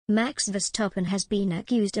Max Verstappen has been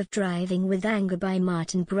accused of driving with anger by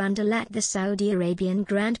Martin Brundle at the Saudi Arabian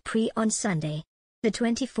Grand Prix on Sunday. The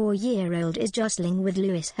 24-year-old is jostling with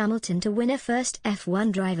Lewis Hamilton to win a first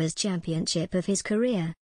F1 Drivers' Championship of his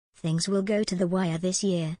career. Things will go to the wire this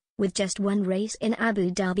year, with just one race in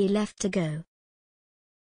Abu Dhabi left to go.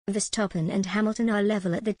 Verstappen and Hamilton are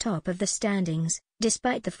level at the top of the standings,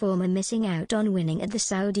 despite the former missing out on winning at the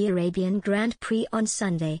Saudi Arabian Grand Prix on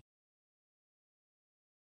Sunday.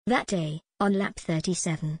 That day, on lap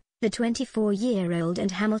 37, the 24-year-old and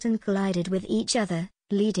Hamilton collided with each other,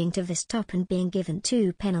 leading to Verstappen being given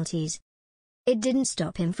 2 penalties. It didn't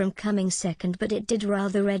stop him from coming second, but it did rile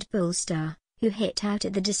the Red Bull star, who hit out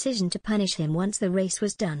at the decision to punish him once the race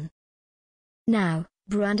was done. Now,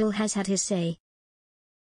 Brundle has had his say,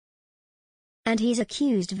 and he's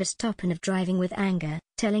accused Verstappen of driving with anger,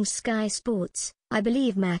 telling Sky Sports, "I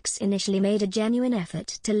believe Max initially made a genuine effort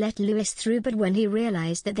to let Lewis through, but when he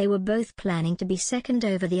realized that they were both planning to be second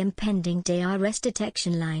over the impending DRS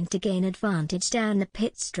detection line to gain advantage down the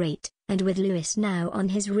pit straight, and with Lewis now on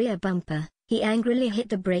his rear bumper, he angrily hit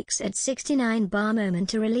the brakes at 69 bar,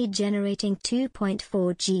 momentarily generating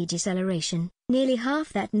 2.4 g deceleration, nearly half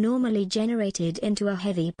that normally generated, into a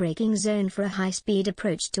heavy braking zone for a high-speed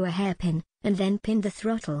approach to a hairpin, and then pinned the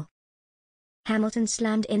throttle. Hamilton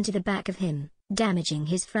slammed into the back of him, damaging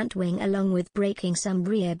his front wing along with breaking some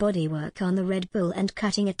rear bodywork on the Red Bull and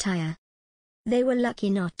cutting a tire. They were lucky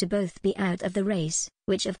not to both be out of the race,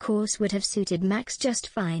 which of course would have suited Max just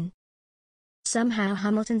fine. Somehow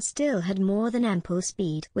Hamilton still had more than ample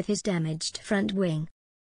speed with his damaged front wing.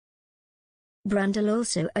 Brundle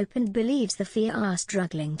also believes the FIA are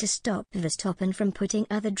struggling to stop Verstappen from putting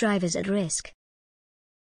other drivers at risk.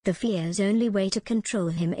 The FIA's only way to control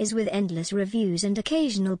him is with endless reviews and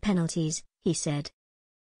occasional penalties, he said.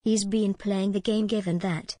 He's been playing the game given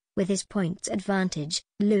that, with his points advantage,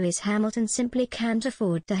 Lewis Hamilton simply can't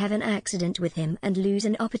afford to have an accident with him and lose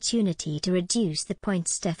an opportunity to reduce the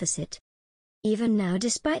points deficit. Even now,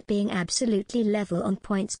 despite being absolutely level on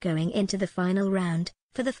points going into the final round,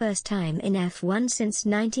 for the first time in F1 since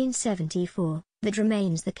 1974, that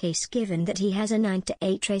remains the case given that he has a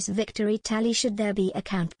 9-8 race victory tally should there be a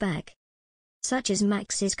countback. Such as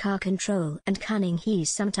Max's car control and cunning, he's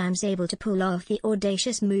sometimes able to pull off the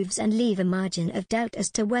audacious moves and leave a margin of doubt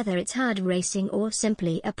as to whether it's hard racing or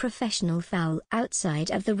simply a professional foul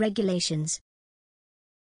outside of the regulations.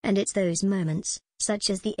 And it's those moments, such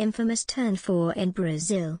as the infamous Turn 4 in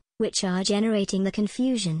Brazil, which are generating the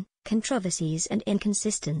confusion, controversies and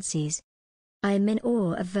inconsistencies. I'm in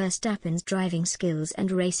awe of Verstappen's driving skills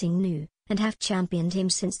and racing new, and have championed him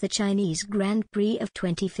since the Chinese Grand Prix of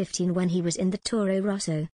 2015 when he was in the Toro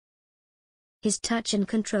Rosso. His touch and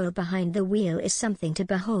control behind the wheel is something to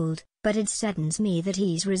behold, but it saddens me that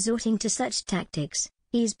he's resorting to such tactics.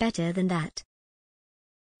 He's better than that.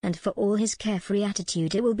 And for all his carefree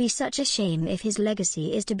attitude, it will be such a shame if his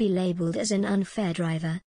legacy is to be labeled as an unfair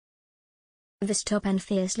driver. Verstappen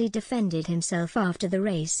fiercely defended himself after the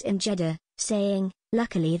race in Jeddah, saying,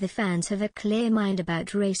 "Luckily the fans have a clear mind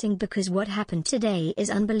about racing because what happened today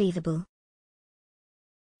is unbelievable.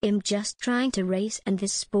 I'm just trying to race, and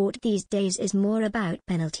this sport these days is more about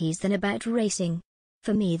penalties than about racing.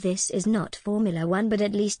 For me this is not Formula 1, but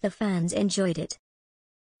at least the fans enjoyed it.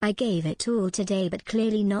 I gave it all today, but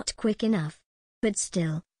clearly not quick enough. But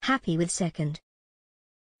still, happy with second."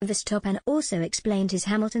 Verstappen also explained his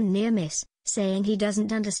Hamilton near miss, saying he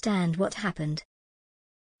doesn't understand what happened.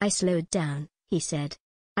 "I slowed down," he said.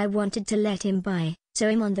 "I wanted to let him by, so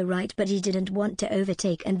I'm on the right, but he didn't want to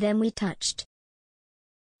overtake and then we touched.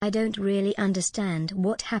 I don't really understand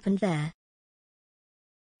what happened there.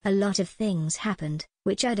 A lot of things happened,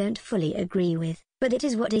 which I don't fully agree with, but it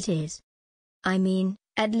is what it is. I mean,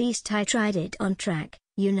 at least I tried it on track,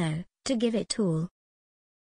 to give it all."